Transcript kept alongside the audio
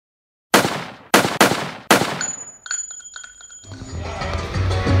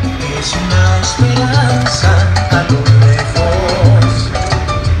Es una esperanza a lo lejos.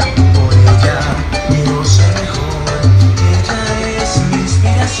 Por ella quiero ser mejor. Ella es mi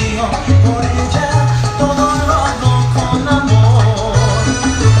inspiración. Por ella todo lo hago con amor.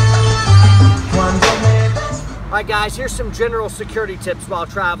 Cuando me ves. Alright guys, here's some general security tips while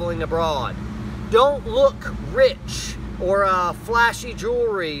traveling abroad. Don't look rich or flashy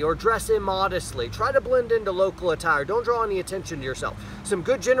jewelry or dress immodestly. Try to blend into local attire. Don't draw any attention to yourself. Some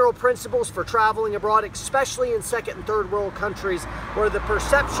good general principles for traveling abroad, especially in second and third world countries where the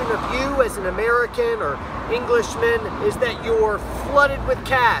perception of you as an American or Englishman is that you're flooded with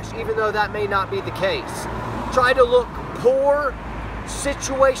cash, even though that may not be the case. Try to look poor,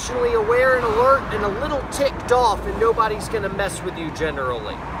 situationally aware and alert, and a little ticked off, and nobody's gonna mess with you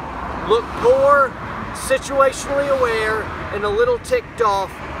generally. Look poor, situationally aware, and a little ticked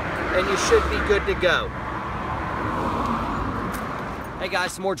off, and you should be good to go. Hey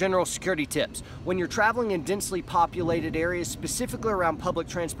guys, some more general security tips. When you're traveling in densely populated areas, specifically around public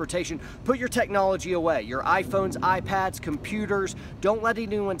transportation, put your technology away. Your iPhones, iPads, computers, don't let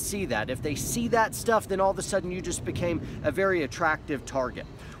anyone see that. If they see that stuff, then all of a sudden you just became a very attractive target.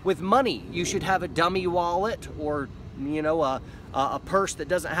 With money, you should have a dummy wallet or, you know, a purse that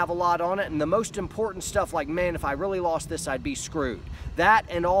doesn't have a lot on it, and the most important stuff like, man, if I really lost this, I'd be screwed. That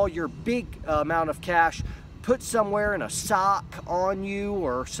and all your big amount of cash, put somewhere in a sock on you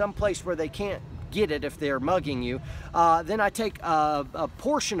or someplace where they can't get it if they're mugging you. Then I take a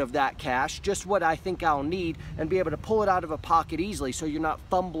portion of that cash, just what I think I'll need, and be able to pull it out of a pocket easily so you're not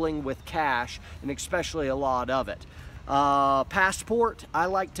fumbling with cash, and especially a lot of it. Passport, I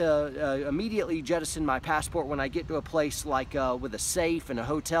like to immediately jettison my passport when I get to a place like with a safe in a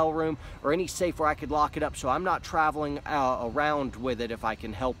hotel room or any safe where I could lock it up, so I'm not traveling around with it if I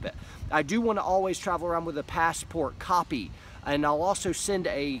can help it. I do want to always travel around with a passport copy, and I'll also send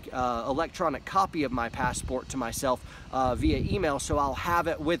a electronic copy of my passport to myself via email, so I'll have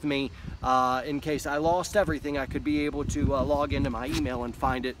it with me in case I lost everything. I could be able to log into my email and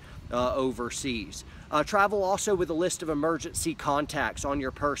find it overseas. Travel also with a list of emergency contacts on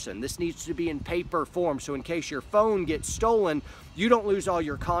your person. This needs to be in paper form, so in case your phone gets stolen, you don't lose all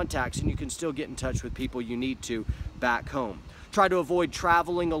your contacts and you can still get in touch with people you need to back home. Try to avoid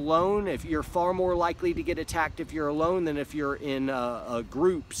traveling alone. If you're far more likely to get attacked if you're alone than if you're in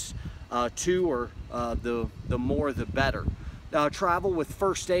groups. Two or the more the better. Travel with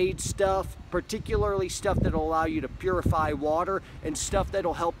first aid stuff, particularly stuff that'll allow you to purify water and stuff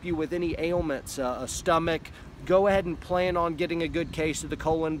that'll help you with any ailments, a stomach. Go ahead and plan on getting a good case of the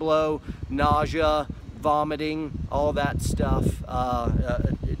colon blow, nausea, vomiting, all that stuff.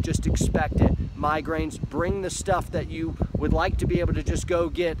 Just expect it. Migraines, bring the stuff that you would like to be able to just go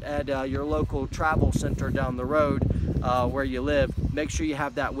get at your local travel center down the road where you live. Make sure you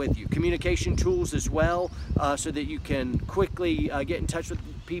have that with you. Communication tools as well, so that you can quickly get in touch with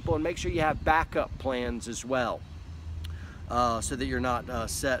people, and make sure you have backup plans as well, so that you're not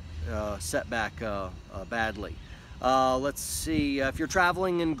set back badly. Let's see, if you're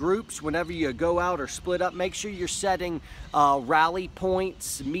traveling in groups, whenever you go out or split up, make sure you're setting rally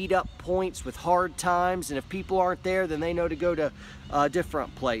points, meet-up points with hard times, and if people aren't there, then they know to go to a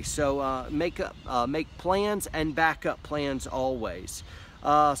different place. So make plans and backup plans always.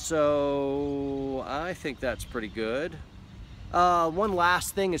 So I think that's pretty good. One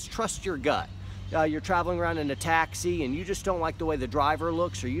last thing is trust your gut. You're traveling around in a taxi and you just don't like the way the driver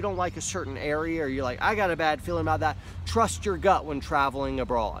looks, or you don't like a certain area, or you're like, I got a bad feeling about that. Trust your gut when traveling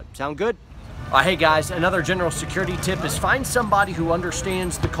abroad. Sound good? Hey guys, another general security tip is find somebody who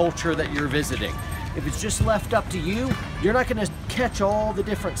understands the culture that you're visiting. If it's just left up to you, you're not going to catch all the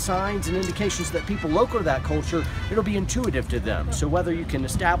different signs and indications that people local to that culture, it'll be intuitive to them. So whether you can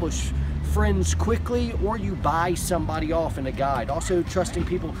establish friends quickly or you buy somebody off in a guide. Also trusting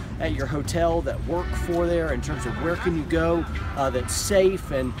people at your hotel that work for there in terms of where can you go that's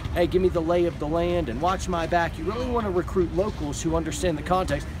safe, and hey, give me the lay of the land and watch my back. You really want to recruit locals who understand the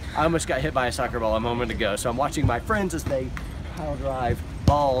context. I almost got hit by a soccer ball a moment ago, so I'm watching my friends as they pile drive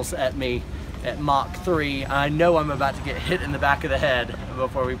balls at me at Mach 3. I know I'm about to get hit in the back of the head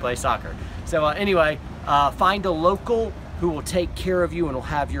before we play soccer. So anyway, find a local who will take care of you and will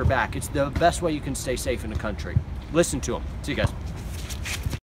have your back. It's the best way you can stay safe in the country. Listen to them. See you guys.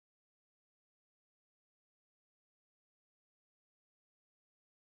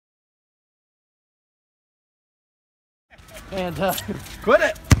 And quit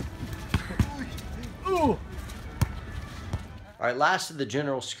it. Ooh. All right, last of the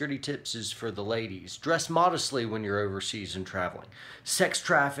general security tips is for the ladies. Dress modestly when you're overseas and traveling. Sex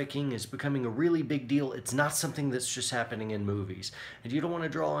trafficking is becoming a really big deal. It's not something that's just happening in movies, and you don't want to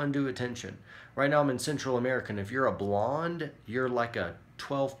draw undue attention. Right now I'm in Central America, and if you're a blonde, you're like a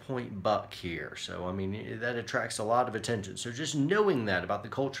 12-point buck here. So, I mean, that attracts a lot of attention. So just knowing that about the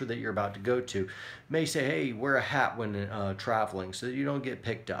culture that you're about to go to may say, hey, wear a hat when traveling so that you don't get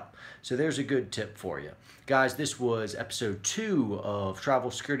picked up. So there's a good tip for you. Guys, this was episode 2 of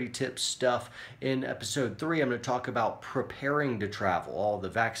Travel Security Tips stuff. In episode 3, I'm going to talk about preparing to travel, all the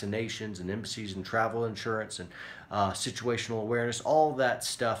vaccinations and embassies and travel insurance and situational awareness, all that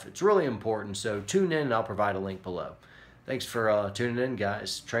stuff. It's really important. So tune in and I'll provide a link below. Thanks for tuning in,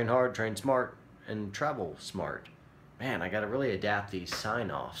 guys. Train hard, train smart, and travel smart. Man, I got to really adapt these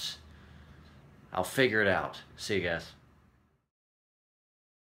sign-offs. I'll figure it out. See you guys.